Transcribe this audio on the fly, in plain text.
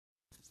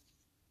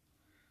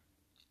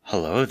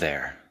Hello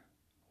there.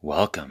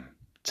 Welcome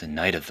to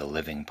Night of the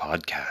Living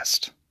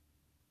podcast.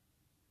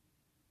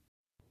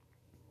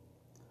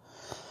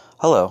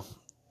 Hello,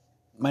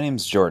 my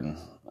name's Jordan.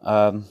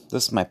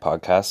 This is my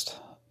podcast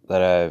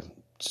that I'm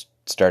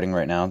starting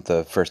right now,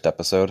 the first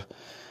episode.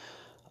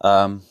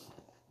 I've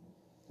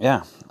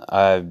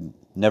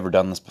never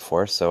done this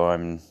before,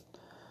 so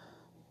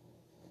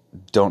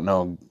don't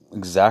know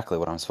exactly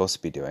what I'm supposed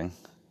to be doing.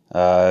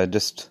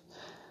 Just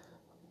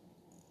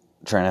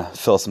trying to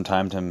fill some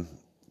time to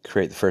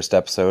create the first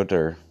episode,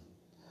 or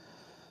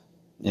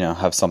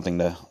have something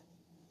to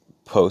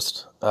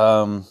post.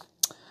 Gosh,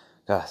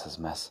 this is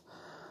a mess.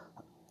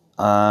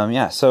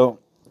 So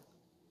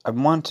I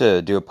wanted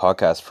to do a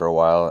podcast for a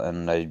while,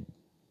 and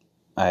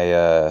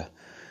I'm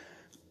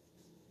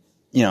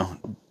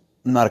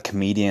not a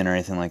comedian or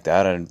anything like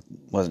that. I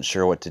wasn't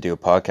sure what to do a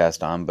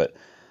podcast on, but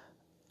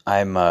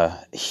I'm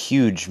a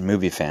huge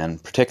movie fan,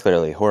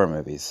 particularly horror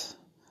movies.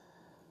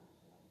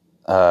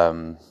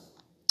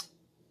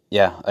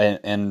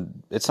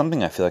 And it's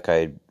something I feel like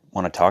I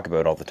want to talk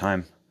about all the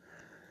time.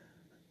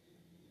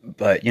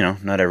 But,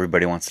 not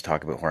everybody wants to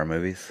talk about horror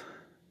movies.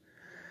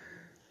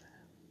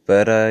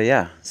 But,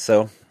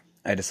 so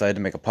I decided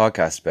to make a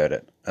podcast about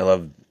it. I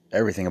love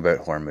everything about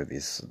horror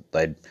movies.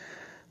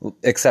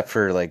 Except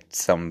for,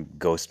 some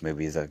ghost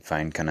movies I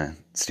find kind of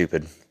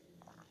stupid.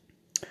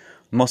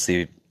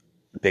 Mostly a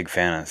big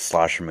fan of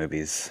slasher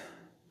movies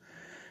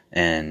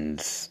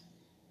and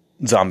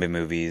zombie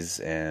movies,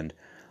 and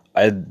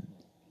I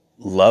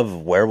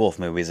love werewolf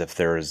movies if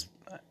there was,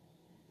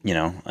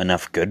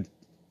 enough good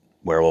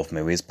werewolf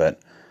movies,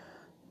 but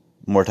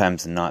more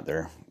times than not,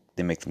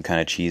 they make them kind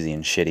of cheesy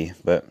and shitty.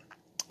 But,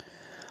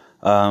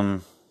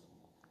 so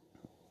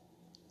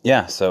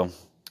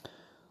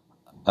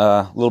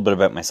a little bit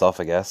about myself,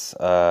 I guess.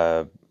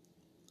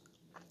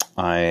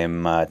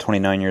 I'm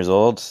 29 years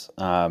old,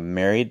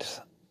 married,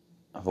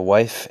 I have a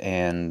wife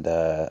and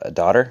a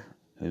daughter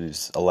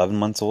who's 11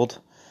 months old,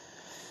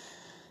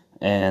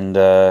 and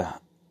I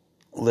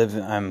live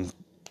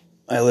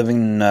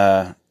in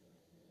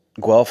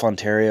Guelph,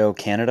 Ontario,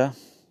 Canada,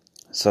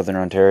 Southern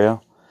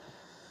Ontario,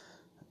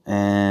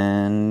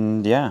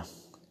 and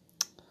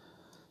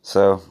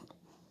so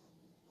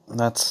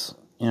that's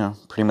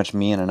pretty much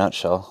me in a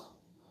nutshell.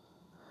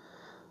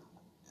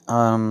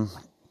 I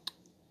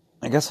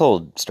guess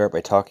I'll start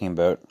by talking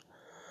about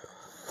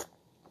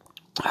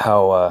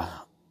how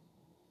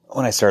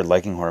when I started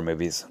liking horror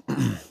movies.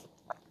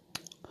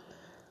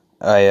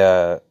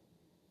 I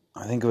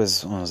think it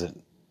was, when was it?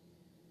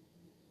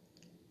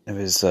 It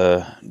was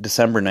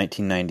December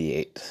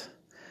 1998,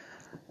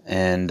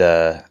 and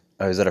I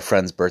was at a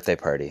friend's birthday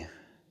party,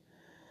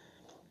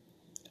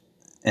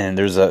 and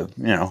there's 5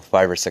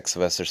 or 6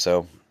 of us or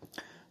so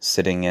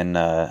sitting in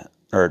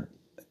or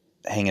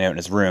hanging out in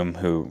his room.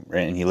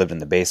 And he lived in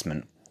the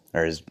basement,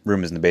 or his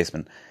room is in the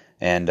basement,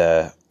 and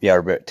we're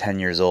about 10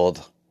 years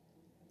old.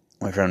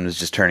 My friend was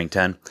just turning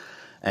 10,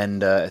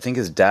 and I think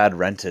his dad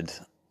rented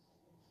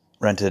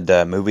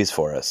movies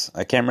for us.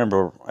 I can't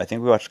remember. I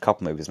think we watched a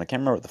couple movies, and I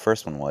can't remember what the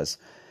first one was.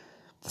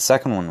 The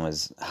second one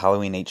was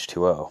Halloween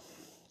H2O,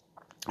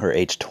 or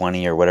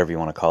H20, or whatever you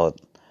want to call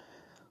it.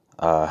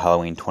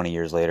 Halloween 20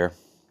 years later.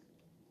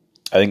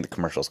 I think the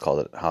commercials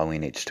called it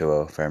Halloween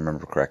H2O, if I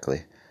remember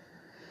correctly.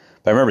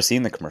 But I remember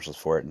seeing the commercials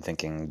for it and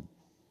thinking,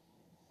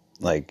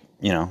 I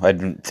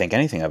didn't think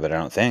anything of it, I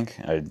don't think.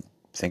 I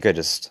think I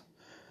just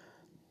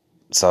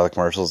saw the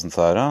commercials and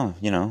thought, oh,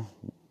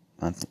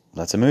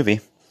 that's a movie.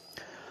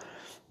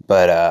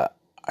 But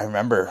I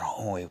remember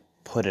when we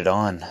put it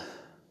on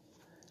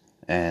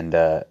and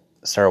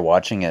started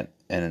watching it,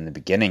 and in the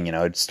beginning,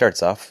 it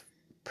starts off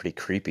pretty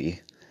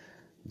creepy,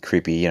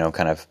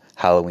 kind of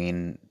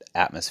Halloween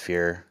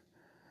atmosphere,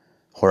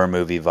 horror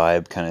movie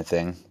vibe kind of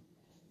thing.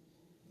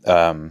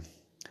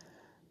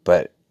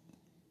 But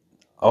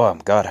oh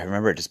God, I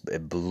remember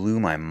it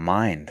blew my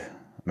mind. I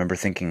remember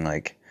thinking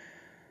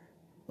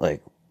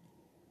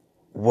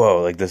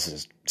whoa, this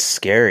is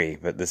scary,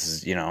 but this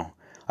is,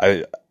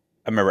 I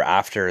remember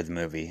after the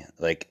movie,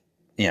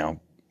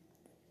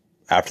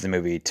 after the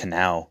movie to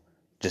now,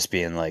 just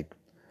being I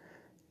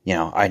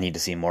need to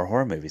see more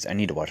horror movies. I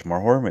need to watch more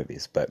horror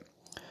movies. But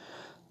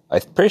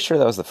I'm pretty sure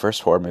that was the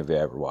first horror movie I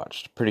ever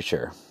watched. Pretty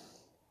sure.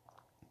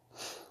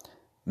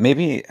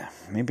 Maybe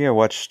I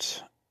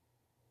watched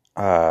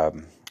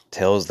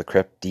Tales of the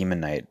Crypt Demon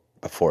Knight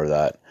before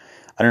that.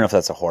 I don't know if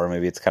that's a horror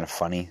movie. It's kind of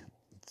funny.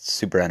 It's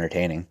super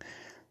entertaining.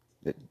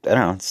 I don't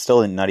know. It's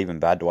still not even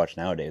bad to watch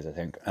nowadays, I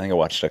think. I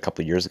watched it a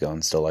couple of years ago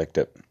and still liked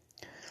it.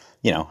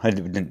 I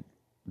didn't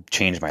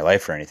change my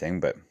life or anything,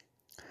 but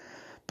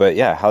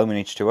yeah,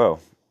 Halloween H2O.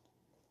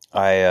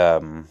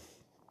 I'd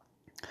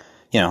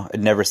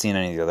never seen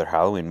any of the other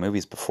Halloween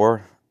movies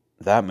before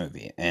that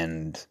movie,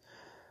 and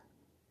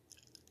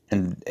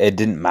it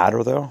didn't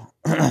matter though.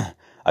 I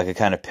could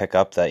kind of pick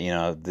up that,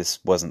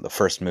 this wasn't the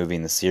first movie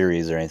in the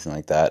series or anything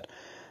like that,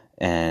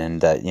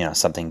 and that,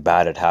 something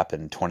bad had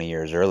happened 20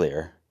 years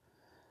earlier.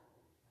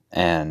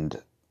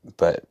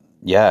 But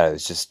yeah,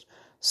 it's just,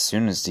 as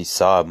soon as he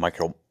saw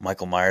Michael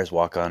Myers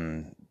walk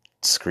on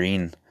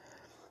screen,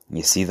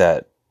 You see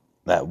that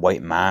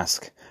white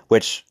mask,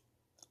 which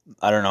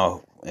I don't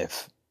know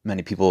if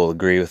many people will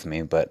agree with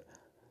me, but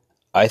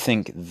I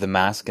think the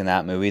mask in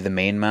that movie, the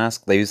main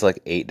mask, they use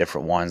like 8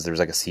 different ones. There's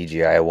like a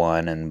CGI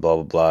one and blah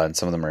blah blah, and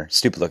some of them are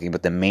stupid looking.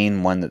 But the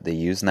main one that they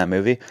use in that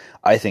movie,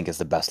 I think, is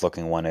the best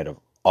looking one out of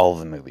all of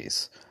the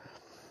movies.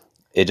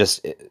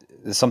 There's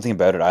something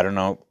about it. I don't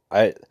know.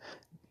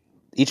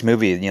 Each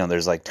movie,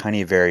 there's like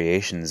tiny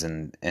variations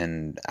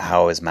in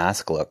how his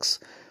mask looks,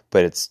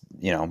 but it's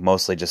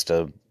mostly just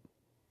a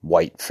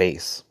white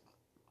face.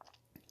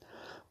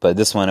 But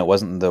this one, it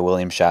wasn't the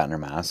William Shatner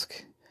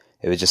mask.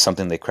 It was just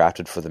something they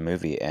crafted for the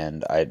movie,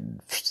 and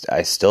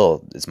I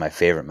still, it's my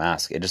favorite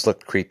mask. It just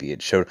looked creepy.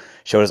 It showed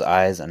his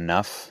eyes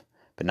enough,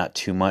 but not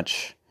too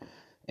much,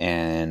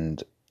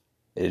 and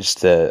it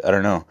just I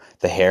don't know,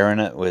 the hair in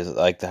it was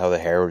like how the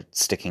hair was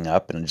sticking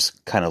up, and it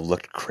just kind of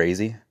looked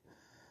crazy.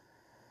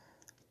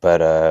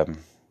 But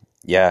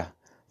yeah,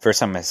 first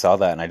time I saw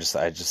that, and I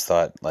just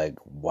thought like,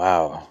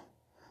 wow,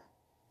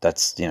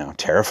 that's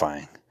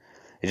terrifying.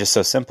 It's just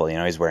so simple,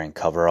 he's wearing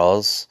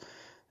coveralls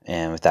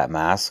and with that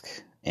mask,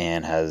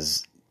 and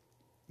has,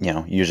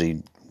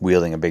 usually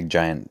wielding a big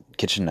giant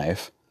kitchen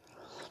knife.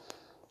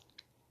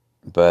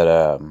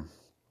 But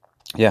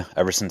yeah,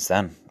 ever since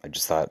then, I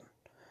just thought,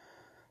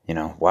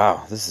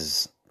 wow,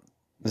 this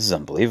is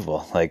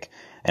unbelievable. Like,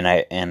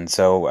 and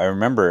so I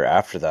remember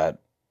after that,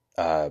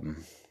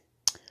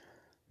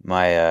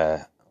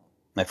 my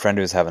friend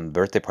who was having the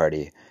birthday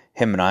party,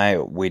 him and I,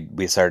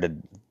 we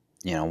started,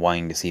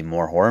 wanting to see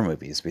more horror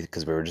movies,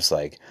 because we were just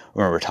like,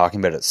 when we were talking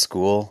about it at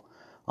school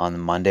on the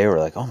Monday, we're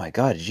like, oh my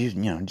god, did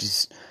you,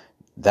 just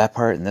that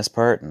part and this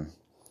part, and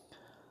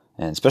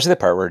especially the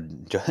part where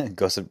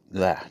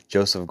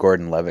Joseph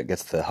Gordon-Levitt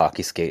gets the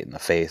hockey skate in the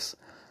face.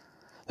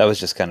 That was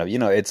just kind of,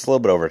 it's a little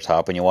bit over the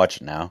top when you watch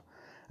it now.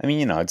 I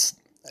mean,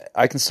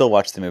 I can still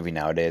watch the movie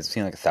nowadays. I've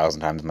seen it like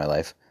 1,000 times in my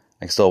life.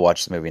 I can still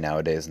watch the movie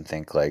nowadays and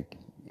think like,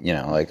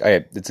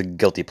 it's a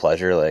guilty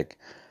pleasure. Like,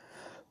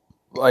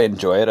 I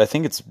enjoy it. I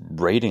think its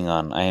rating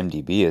on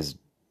IMDb is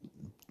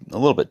a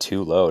little bit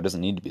too low. It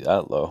doesn't need to be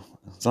that low.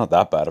 It's not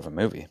that bad of a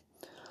movie.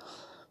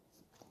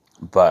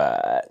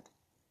 But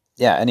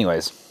yeah,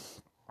 anyways,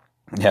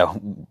 yeah,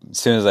 as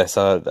soon as I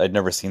saw it, I'd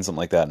never seen something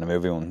like that in a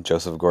movie, when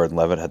Joseph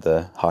Gordon-Levitt had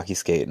the hockey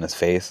skate in his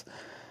face.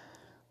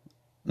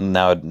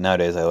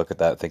 Nowadays I look at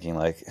that thinking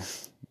like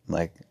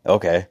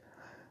okay,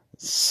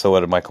 so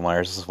what, did Michael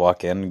Myers just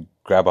walk in,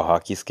 grab a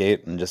hockey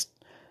skate, and just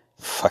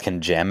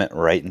fucking jam it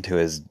right into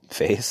his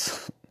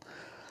face?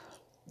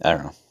 I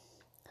don't know.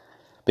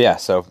 But yeah,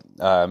 so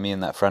me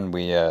and that friend,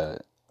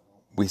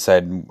 we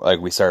said, like,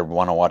 we started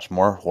want to watch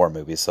more horror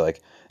movies. So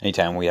like,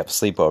 anytime we have a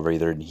sleepover,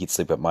 either he'd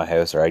sleep at my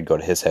house or I'd go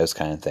to his house,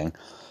 kind of thing.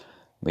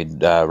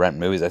 We'd rent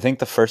movies. I think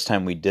the first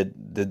time we did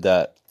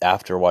that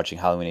after watching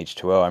Halloween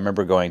H2O, I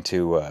remember going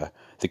to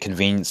the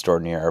convenience store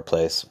near our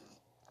place.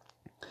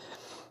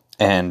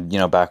 And,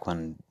 back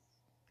when,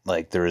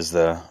 like, there was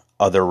the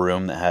other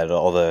room that had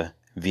all the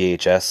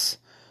VHS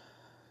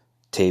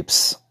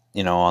tapes,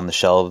 on the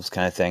shelves,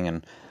 kind of thing.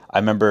 And I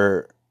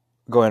remember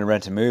going to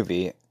rent a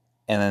movie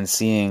and then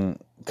seeing,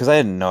 because I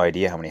had no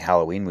idea how many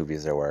Halloween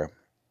movies there were.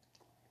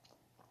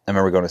 I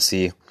remember going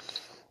to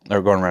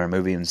rent a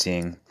movie and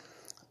seeing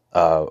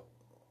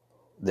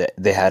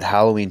they had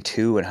Halloween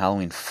 2 and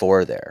Halloween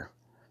 4 there.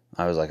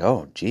 I was like,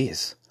 oh,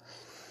 geez.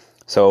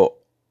 So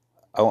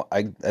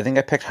I think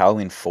I picked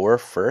Halloween 4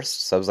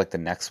 first. So that was like the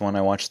next one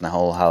I watched in the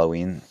whole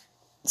Halloween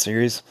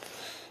series.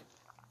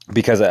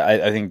 Because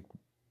I think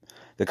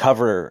the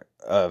cover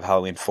of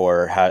Halloween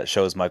 4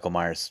 shows Michael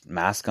Myers'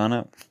 mask on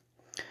it.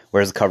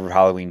 Whereas the cover of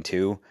Halloween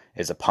 2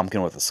 is a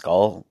pumpkin with a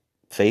skull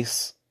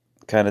face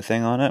kind of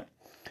thing on it.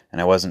 And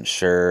I wasn't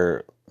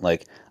sure,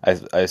 like, I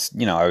was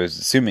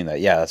assuming that,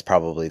 yeah, that's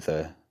probably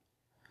the,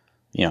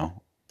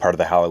 part of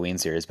the Halloween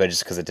series, but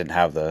just because it didn't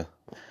have the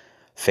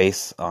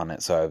face on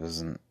it, so I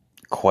wasn't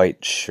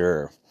quite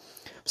sure.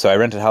 So I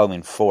rented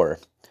Halloween 4,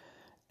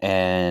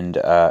 and,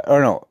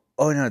 oh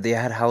no, they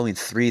had Halloween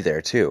 3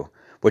 there too,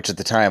 which at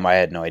the time I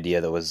had no idea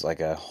that was like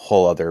a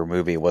whole other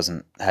movie.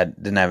 Didn't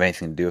have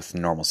anything to do with the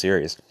normal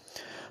series.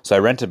 So I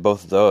rented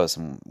both of those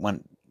and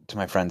went to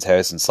my friend's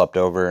house and slept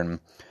over, and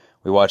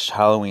we watched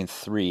Halloween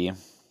 3,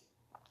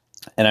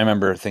 and I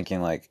remember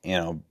thinking, like,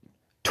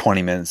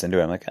 20 minutes into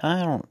it, I'm like,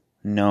 I don't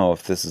know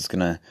if this is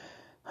going to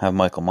have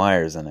Michael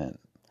Myers in it.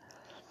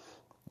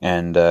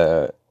 And,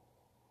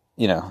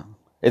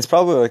 it's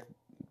probably, like,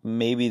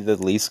 maybe the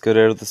least good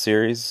out of the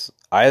series.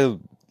 I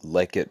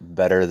like it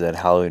better than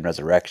Halloween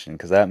Resurrection,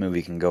 because that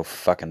movie can go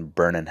fucking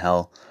burn in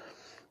hell.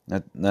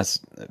 That's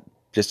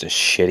just a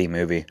shitty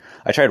movie.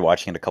 I tried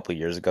watching it a couple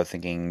years ago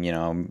thinking,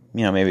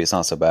 maybe it's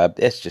not so bad.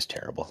 It's just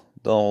terrible.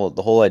 The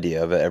whole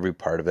idea of it, every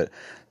part of it,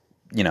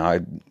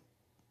 it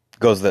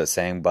goes without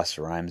saying,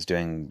 Busta Rhymes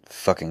doing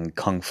fucking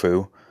kung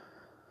fu,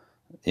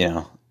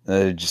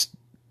 just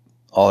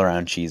all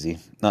around cheesy,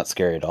 not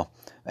scary at all.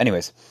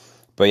 Anyways,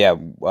 but yeah,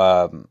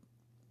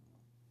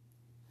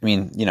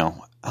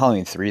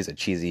 Halloween 3 is a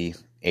cheesy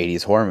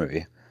 80s horror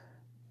movie.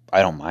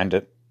 I don't mind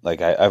it.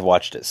 Like, I've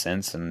watched it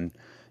since, and,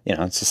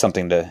 it's just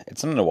something to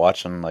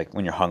watch on like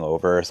when you're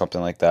hungover or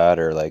something like that,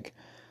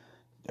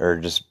 or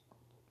just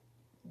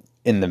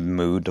in the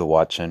mood to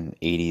watch an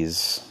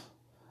 80s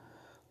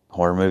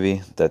horror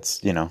movie. That's,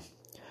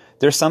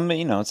 there's some,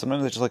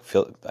 sometimes I just I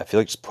feel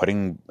like just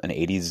putting an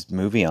 80s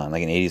movie on,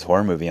 like an 80s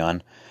horror movie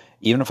on,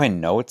 even if I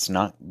know it's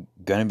not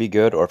gonna be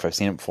good, or if I've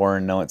seen it before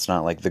and know it's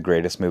not like the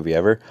greatest movie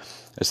ever,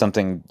 there's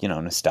something,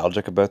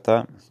 nostalgic about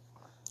that.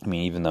 I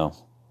mean, even though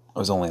I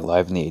was only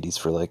alive in the 80s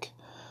for like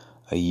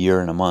a year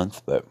and a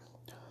month, but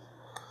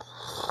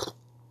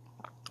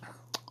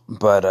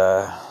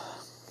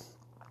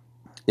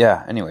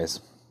yeah,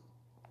 anyways.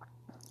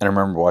 And I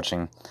remember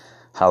watching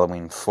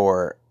Halloween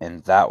 4,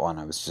 and that one,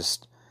 I was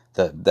just,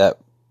 that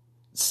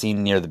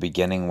scene near the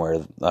beginning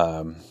where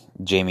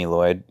Jamie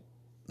Lloyd,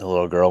 the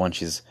little girl, when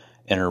she's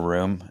in her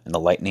room and the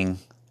lightning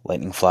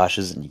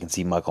flashes and you can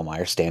see Michael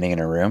Myers standing in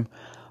her room,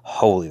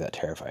 holy, that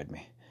terrified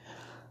me.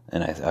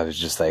 And I was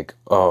just like,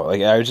 oh,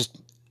 like I was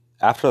just,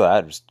 after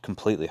that, I was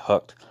completely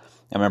hooked.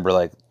 I remember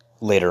like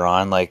later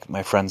on, like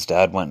my friend's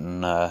dad went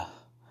and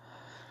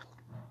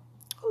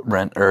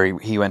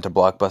he went to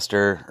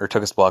Blockbuster, or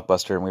took us to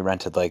Blockbuster, and we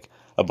rented like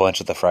a bunch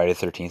of the Friday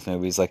 13th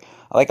movies. Like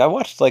I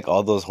watched like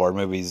all those horror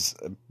movies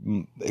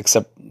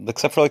except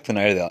for like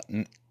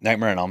the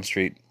Nightmare on Elm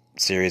Street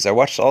series. I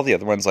watched all the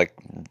other ones like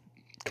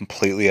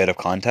completely out of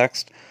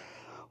context,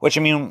 which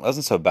I mean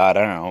wasn't so bad.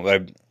 I don't know,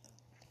 but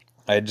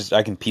I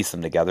can piece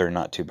them together,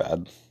 not too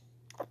bad.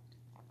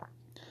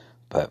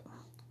 But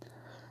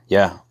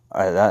yeah,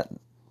 that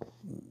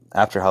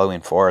after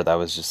Halloween 4, that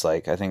was just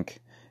like, I think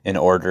in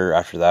order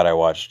after that I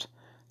watched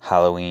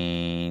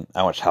Halloween,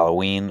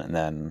 and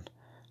then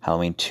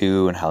Halloween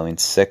 2 and Halloween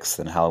 6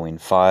 and Halloween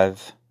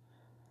 5.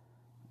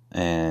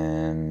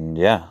 And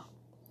yeah,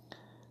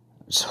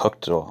 just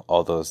hooked to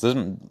all those.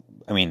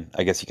 I mean,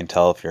 I guess you can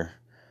tell if you're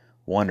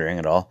wondering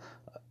at all,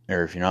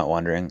 or if you're not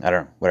wondering, I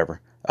don't know,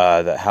 whatever.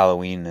 That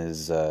Halloween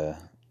is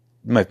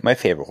my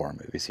favorite horror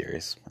movie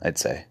series, I'd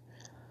say.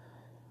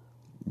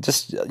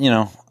 Just,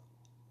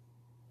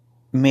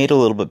 made a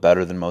little bit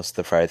better than most of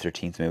the Friday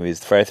 13th movies.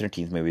 The Friday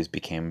 13th movies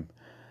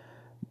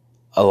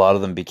a lot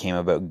of them became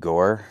about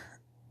gore,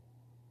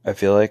 I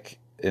feel like,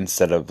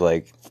 instead of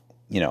like,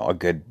 a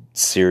good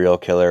serial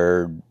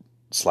killer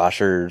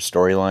slasher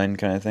storyline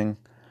kind of thing.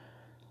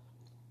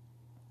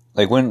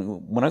 Like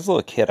when I was a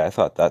little kid, I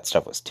thought that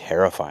stuff was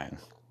terrifying.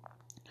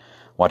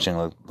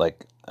 Watching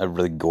like a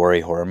really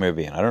gory horror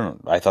movie, and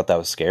I thought that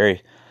was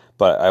scary.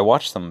 But I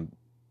watched them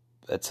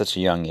at such a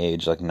young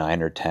age, like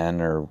 9 or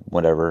 10 or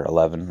whatever,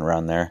 11,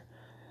 around there,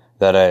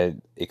 that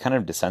it kind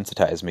of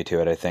desensitized me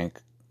to it, I think.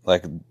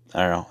 Like,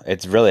 I don't know,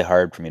 it's really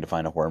hard for me to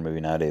find a horror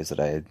movie nowadays that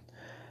I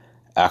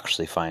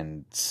actually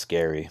find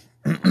scary.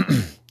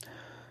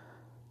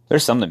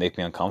 There's some that make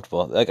me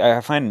uncomfortable. Like, I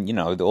find,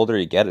 the older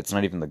you get, it's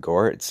not even the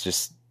gore, it's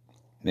just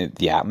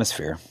the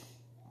atmosphere.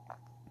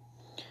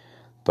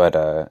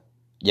 But,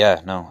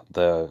 yeah, no,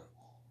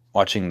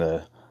 watching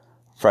the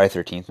Friday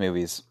 13th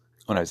movies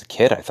when I was a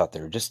kid, I thought they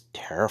were just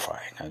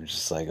terrifying. I was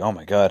just like, oh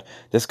my god,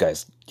 this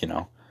guy's,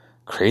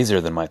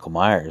 crazier than Michael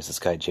Myers. This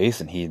guy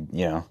Jason, he,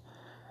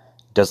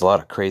 does a lot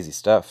of crazy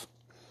stuff.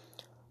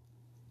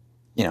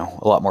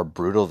 A lot more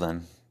brutal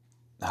than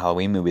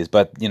Halloween movies.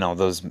 But,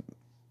 the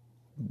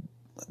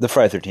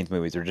Friday 13th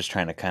movies are just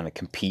trying to kind of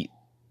compete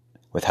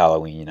with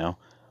Halloween,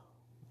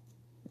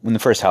 When the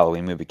first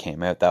Halloween movie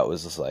came out, that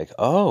was just like,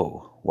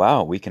 oh,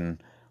 wow, we can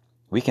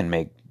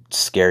make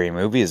scary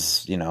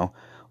movies,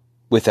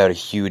 without a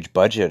huge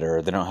budget,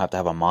 or they don't have to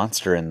have a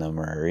monster in them,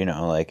 or,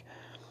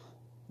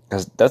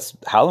 because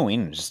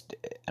Halloween is just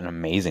an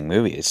amazing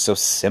movie. It's so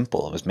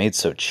simple. It was made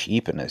so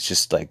cheap, and it's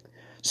just like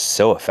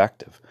so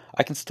effective.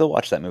 I can still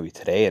watch that movie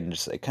today, and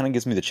just, it kind of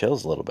gives me the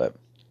chills a little bit.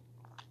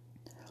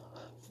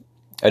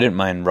 I didn't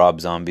mind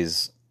Rob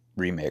Zombie's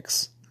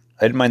remakes.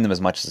 I didn't mind them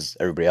as much as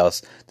everybody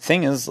else. The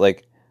thing is,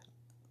 like,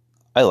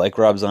 I like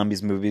Rob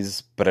Zombie's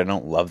movies, but I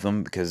don't love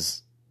them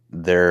because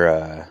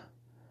they're,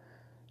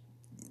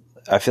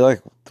 I feel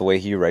like the way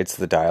he writes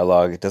the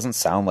dialogue, it doesn't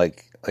sound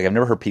like I've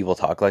never heard people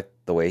talk like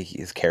the way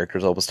his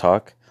characters always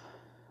talk.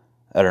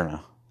 I don't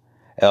know.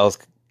 It always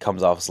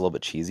comes off as a little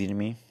bit cheesy to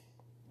me.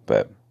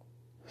 But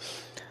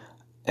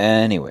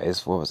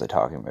anyways, what was I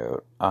talking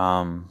about?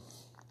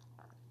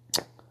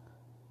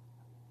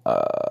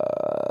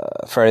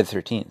 Friday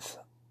the 13th.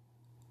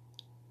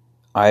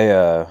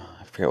 I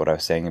forget what I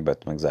was saying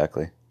about them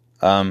exactly.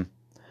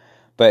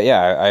 But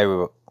yeah,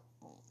 I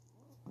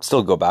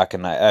still go back,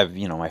 and I have,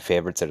 my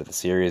favorites out of the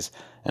series.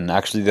 And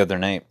actually the other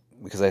night,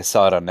 because I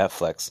saw it on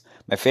Netflix,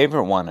 my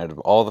favorite one out of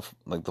all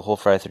the whole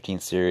Friday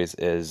 13th series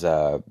is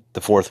the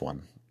fourth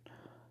one.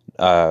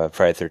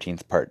 Friday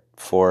 13th Part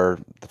 4,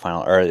 the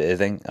final, or I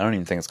don't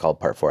even think it's called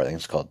Part 4, I think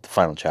it's called The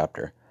Final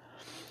Chapter.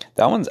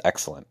 That one's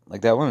excellent.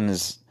 Like, that one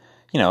is,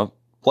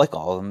 like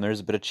all of them, there's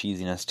a bit of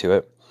cheesiness to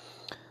it.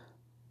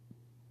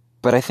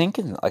 But I think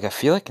I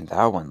feel like in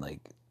that one,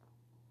 like,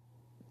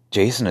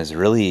 Jason is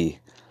really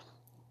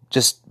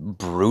just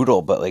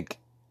brutal, but like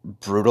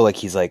brutal, like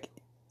he's like,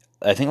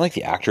 I think like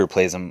the actor who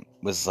plays him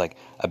was like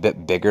a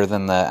bit bigger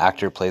than the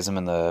actor who plays him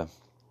in the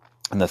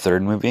in the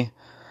third movie,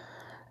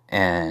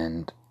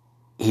 and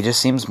he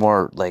just seems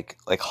more like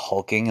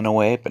hulking in a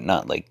way, but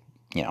not like,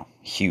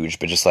 huge,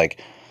 but just like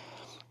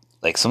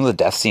some of the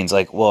death scenes.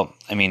 Like, well,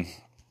 I mean,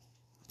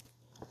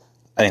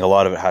 I think a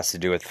lot of it has to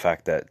do with the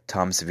fact that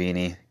Tom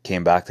Savini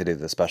came back to do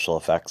the special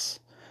effects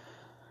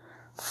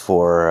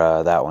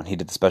for that one. He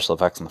did the special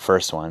effects in the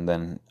first one,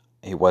 then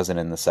he wasn't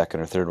in the second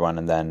or third one,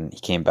 and then he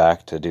came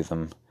back to do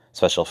them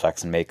special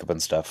effects and makeup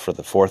and stuff for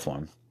the fourth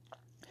one.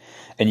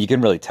 And you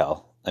can really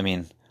tell. I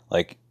mean,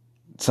 like,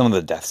 some of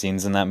the death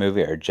scenes in that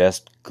movie are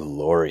just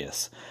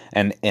glorious.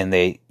 And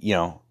they,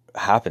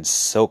 happen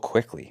so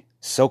quickly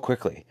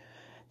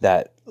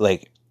that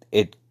like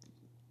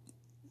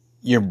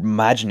your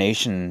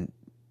imagination,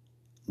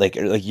 like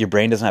your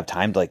brain doesn't have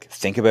time to like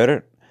think about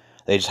it.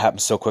 They just happen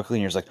so quickly,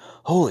 and you're just like,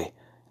 holy.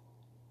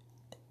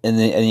 And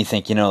you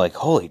think, like,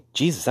 holy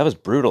Jesus, that was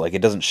brutal. Like,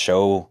 it doesn't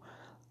show,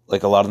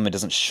 like, a lot of them, it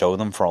doesn't show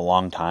them for a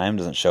long time. It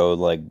doesn't show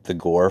like the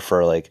gore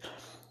for like.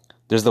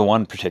 There's the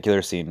one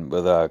particular scene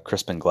with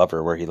Crispin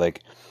Glover where he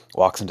like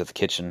walks into the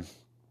kitchen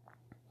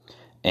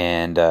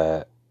and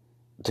to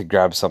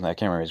grab something. I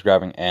can't remember what he's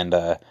grabbing, and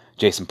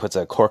Jason puts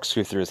a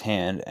corkscrew through his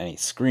hand and he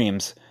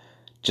screams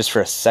just for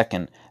a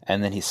second,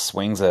 and then he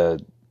swings a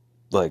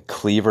like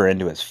cleaver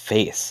into his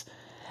face,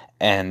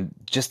 and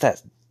just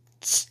that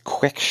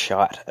quick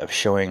shot of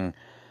showing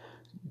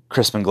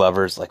Crispin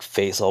Glover's like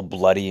face all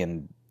bloody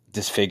and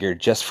disfigured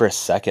just for a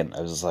second.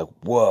 I was just like,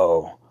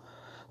 whoa.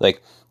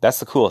 Like,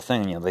 that's the cool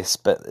thing,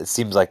 it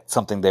seems like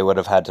something they would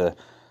have had to,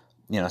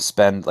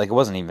 spend, like, it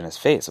wasn't even his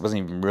face. It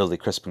wasn't even really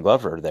Crispin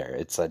Glover there.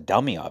 It's a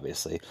dummy,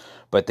 obviously.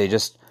 But they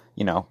just,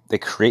 they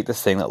create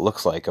this thing that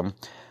looks like him,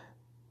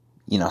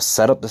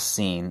 set up the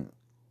scene,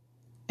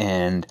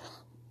 and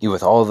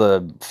with all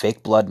the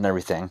fake blood and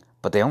everything,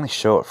 but they only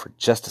show it for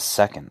just a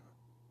second.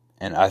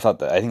 And I think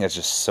that's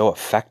just so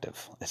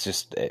effective.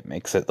 It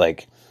makes it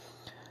like,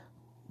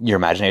 your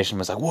imagination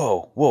was like,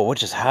 whoa, what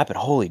just happened?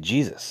 Holy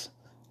Jesus.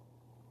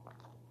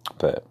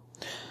 But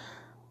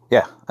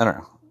yeah, I don't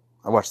know.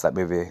 I watched that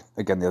movie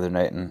again the other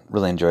night and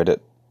really enjoyed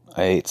it.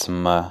 I ate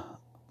some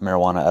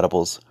marijuana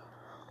edibles,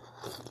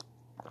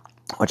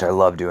 which I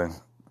love doing.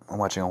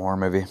 Watching a horror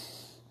movie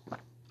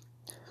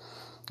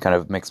kind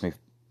of makes me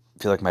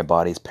feel like my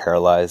body's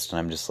paralyzed and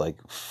I'm just like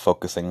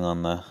focusing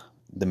on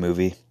the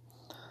movie.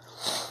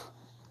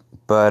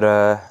 But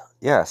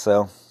yeah,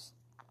 so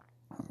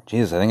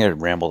Jesus, I think I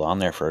rambled on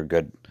there for a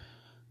good,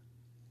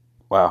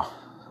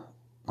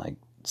 like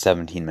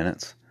 17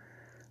 minutes.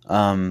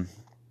 But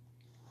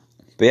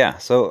yeah,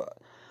 so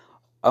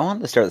I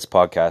wanted to start this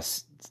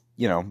podcast,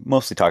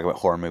 mostly talk about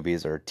horror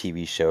movies or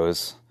TV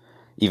shows,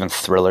 even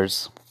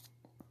thrillers.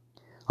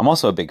 I'm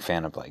also a big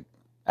fan of like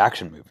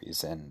action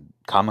movies and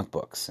comic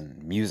books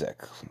and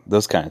music,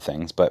 those kind of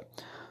things. But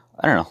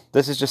I don't know.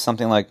 This is just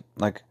something like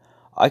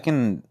I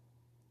can,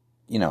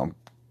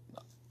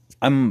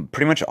 I'm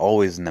pretty much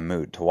always in the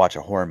mood to watch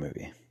a horror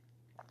movie.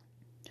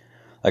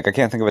 Like, I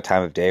can't think of a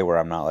time of day where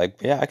I'm not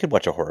like, yeah, I could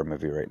watch a horror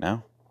movie right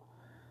now.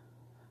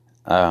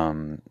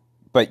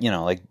 But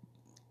like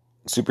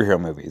superhero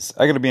movies,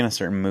 I gotta be in a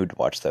certain mood to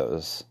watch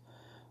those.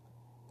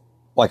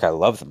 Like, I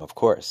love them, of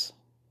course,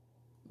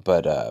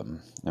 but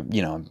I'm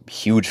a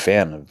huge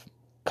fan of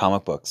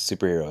comic books,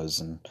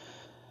 superheroes, and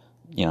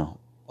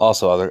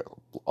also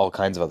all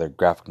kinds of other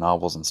graphic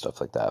novels and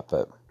stuff like that.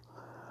 But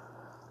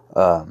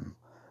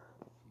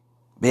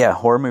yeah,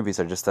 horror movies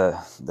are just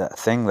that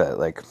thing that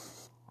like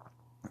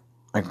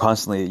I'm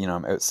constantly,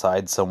 I'm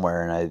outside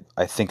somewhere and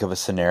I think of a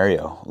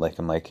scenario, like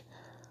I'm like,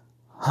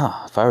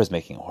 if I was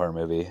making a horror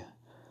movie,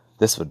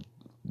 this would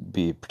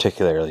be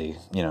particularly,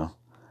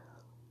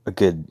 a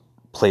good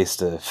place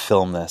to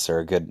film this, or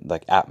a good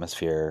like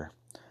atmosphere,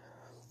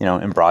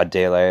 in broad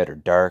daylight or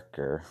dark.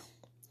 Or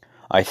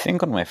I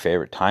think one of my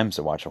favorite times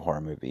to watch a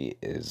horror movie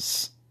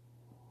is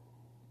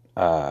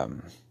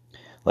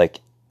like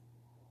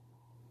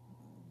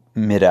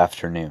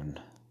mid-afternoon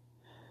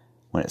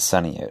when it's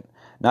sunny out.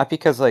 Not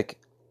because like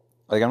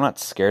I'm not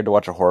scared to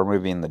watch a horror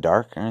movie in the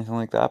dark or anything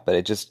like that, but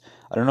I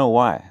don't know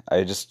why.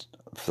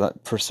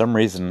 For some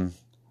reason,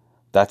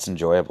 that's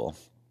enjoyable.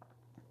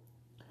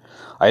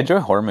 I enjoy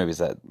horror movies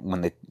that when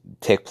they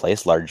take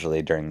place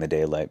largely during the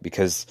daylight,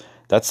 because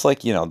that's like,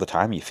 the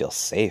time you feel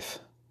safe.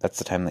 That's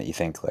the time that you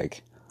think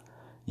like,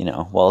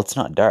 well, it's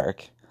not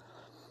dark.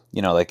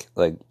 Like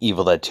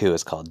Evil Dead 2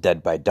 is called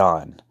Dead by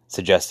Dawn,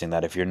 suggesting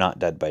that if you're not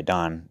dead by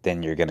dawn,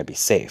 then you're going to be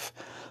safe.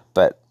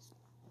 But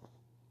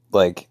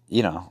like,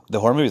 the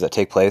horror movies that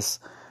take place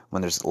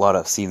when there's a lot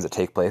of scenes that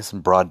take place in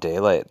broad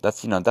daylight,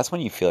 that's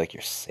when you feel like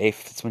you're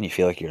safe. That's when you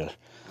feel like you're,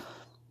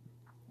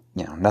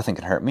 nothing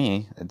can hurt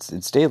me.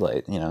 It's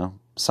daylight,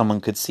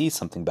 someone could see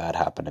something bad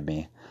happen to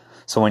me.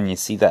 So when you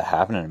see that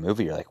happen in a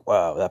movie, you're like,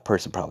 wow, that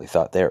person probably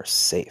thought they were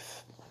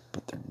safe,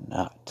 but they're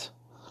not.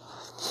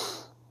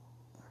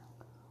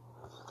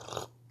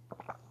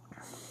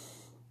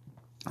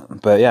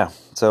 But yeah,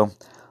 so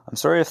I'm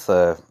sorry if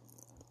the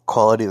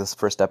quality of this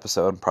first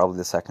episode, probably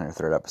the second or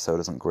third episode,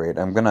 isn't great.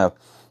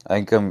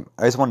 I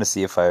just wanted to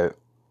see if I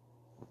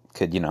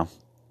could,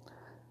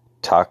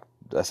 talk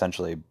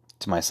essentially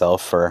to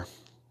myself for,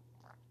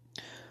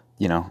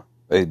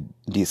 a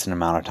decent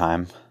amount of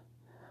time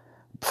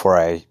before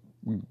I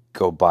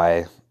go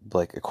buy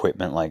like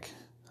equipment like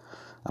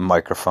a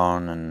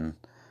microphone and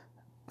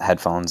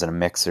headphones and a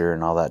mixer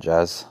and all that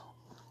jazz.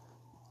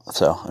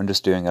 So I'm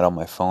just doing it on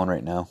my phone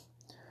right now.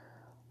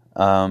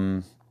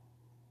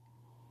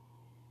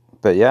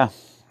 But yeah,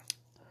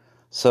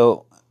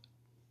 so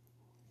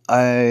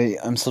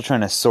I'm still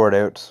trying to sort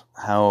out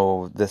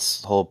how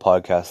this whole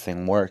podcast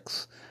thing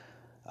works.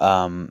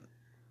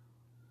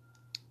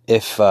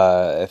 If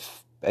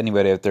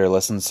anybody out there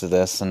listens to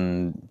this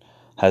and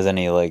has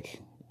any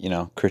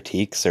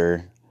critiques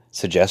or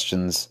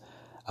suggestions,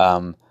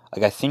 I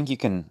think you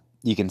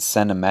can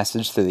send a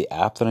message through the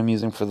app that I'm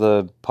using for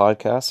the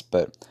podcast,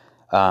 but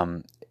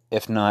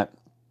if not,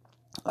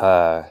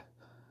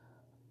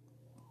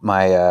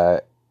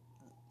 my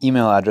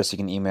email address you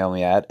can email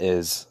me at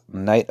is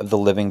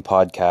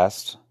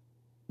nightofthelivingpodcast,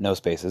 no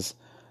spaces,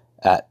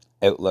 at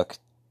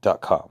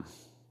outlook.com.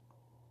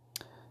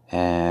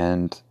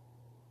 And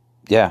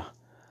yeah,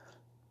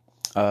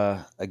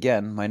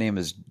 again, my name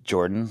is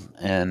Jordan,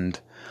 and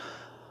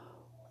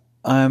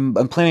I'm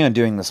planning on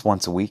doing this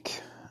once a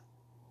week,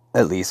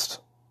 at least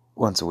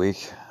once a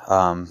week.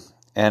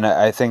 And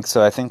I think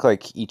so. I think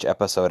like each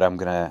episode, I'm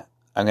gonna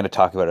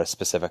talk about a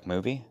specific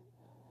movie,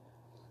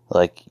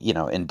 like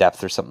in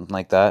depth or something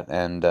like that.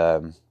 And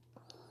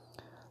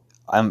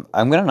I'm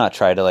gonna not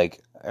try to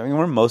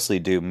we're mostly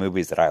do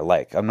movies that I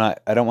like. I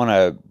don't want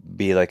to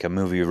be like a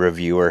movie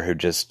reviewer who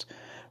just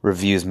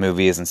reviews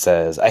movies and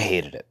says I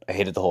hated it. I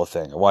hated the whole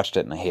thing. I watched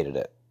it and I hated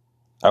it.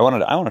 I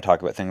want to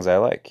talk about things I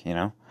like.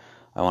 I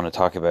want to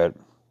talk about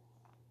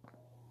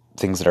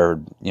things that are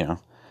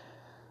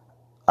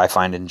I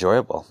find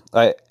enjoyable.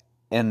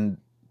 And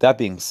that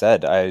being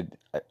said, I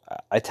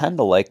tend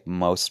to like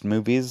most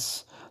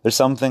movies. There's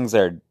some things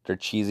that are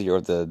cheesy, or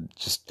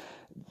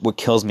what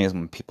kills me is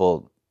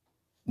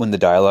when the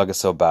dialogue is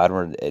so bad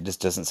where it just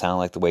doesn't sound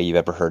like the way you've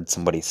ever heard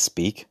somebody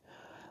speak,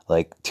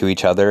 like to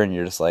each other, and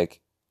you're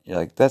like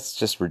that's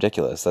just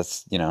ridiculous.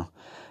 That's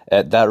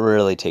that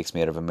really takes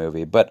me out of a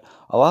movie. But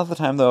a lot of the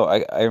time though,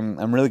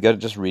 I'm really good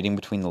at just reading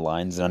between the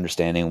lines and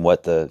understanding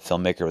what the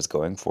filmmaker was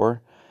going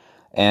for.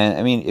 And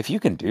I mean, if you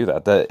can do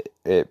that,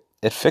 it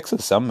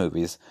fixes some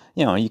movies.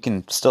 You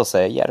can still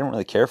say, yeah, I don't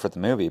really care for the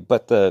movie,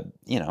 but the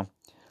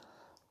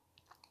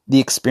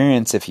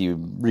experience, if you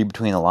read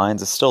between the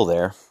lines, is still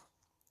there.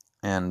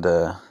 And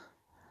but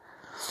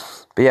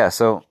yeah,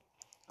 so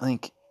I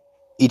think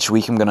each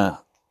week I'm gonna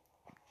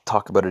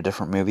talk about a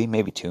different movie,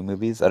 maybe 2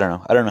 movies. I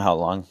don't know how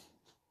long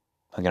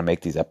I'm gonna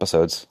make these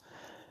episodes.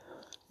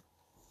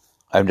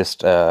 I'm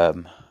just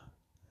kind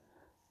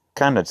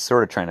of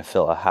sort of trying to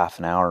fill a half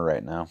an hour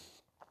right now.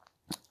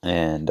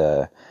 And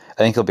I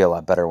think it'll be a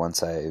lot better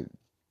once I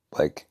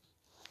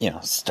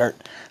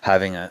start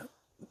having a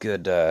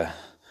good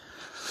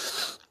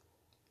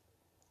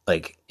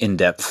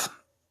in-depth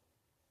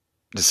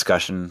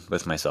discussion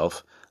with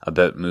myself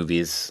about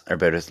movies, or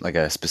about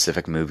a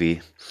specific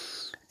movie.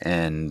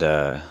 And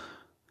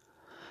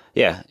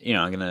yeah,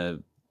 I'm gonna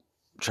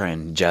try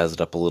and jazz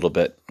it up a little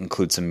bit,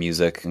 include some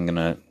music. I'm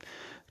gonna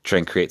try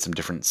and create some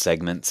different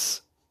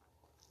segments.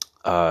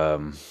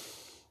 And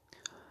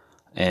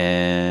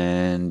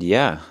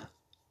yeah.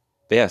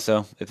 But yeah,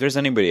 so if there's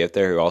anybody out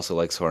there who also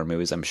likes horror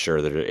movies, I'm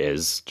sure that there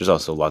is. There's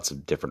also lots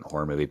of different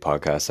horror movie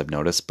podcasts I've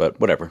noticed, but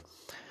whatever.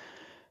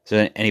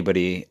 So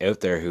anybody out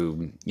there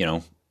who,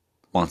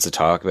 wants to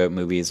talk about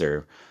movies,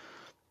 or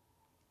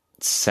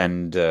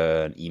send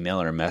an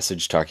email or a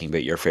message talking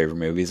about your favorite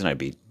movies, and I'd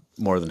be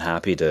more than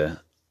happy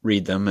to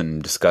read them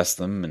and discuss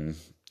them and,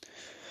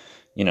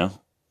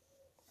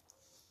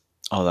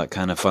 all that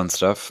kind of fun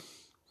stuff.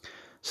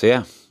 So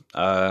yeah,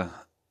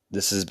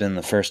 this has been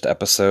the first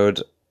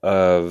episode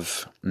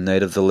of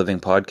Night of the Living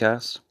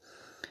podcast,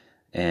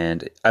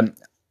 and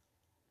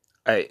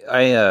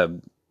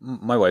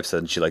my wife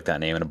said she liked that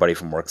name, and a buddy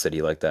from work said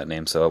he liked that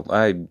name, so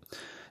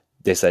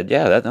they said,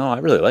 yeah, I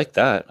really like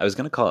that. I was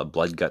going to call it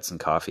Blood, Guts, and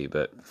Coffee,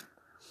 but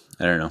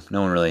I don't know.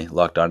 No one really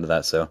locked onto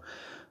that, so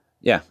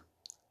yeah.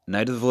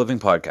 Night of the Living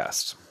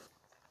podcast,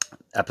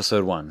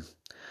 episode 1.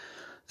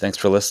 Thanks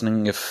for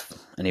listening, if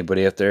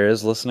anybody out there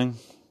is listening.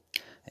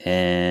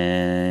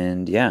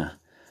 And yeah,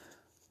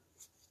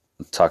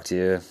 talk to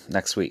you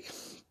next week.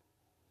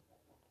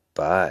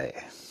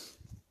 Bye.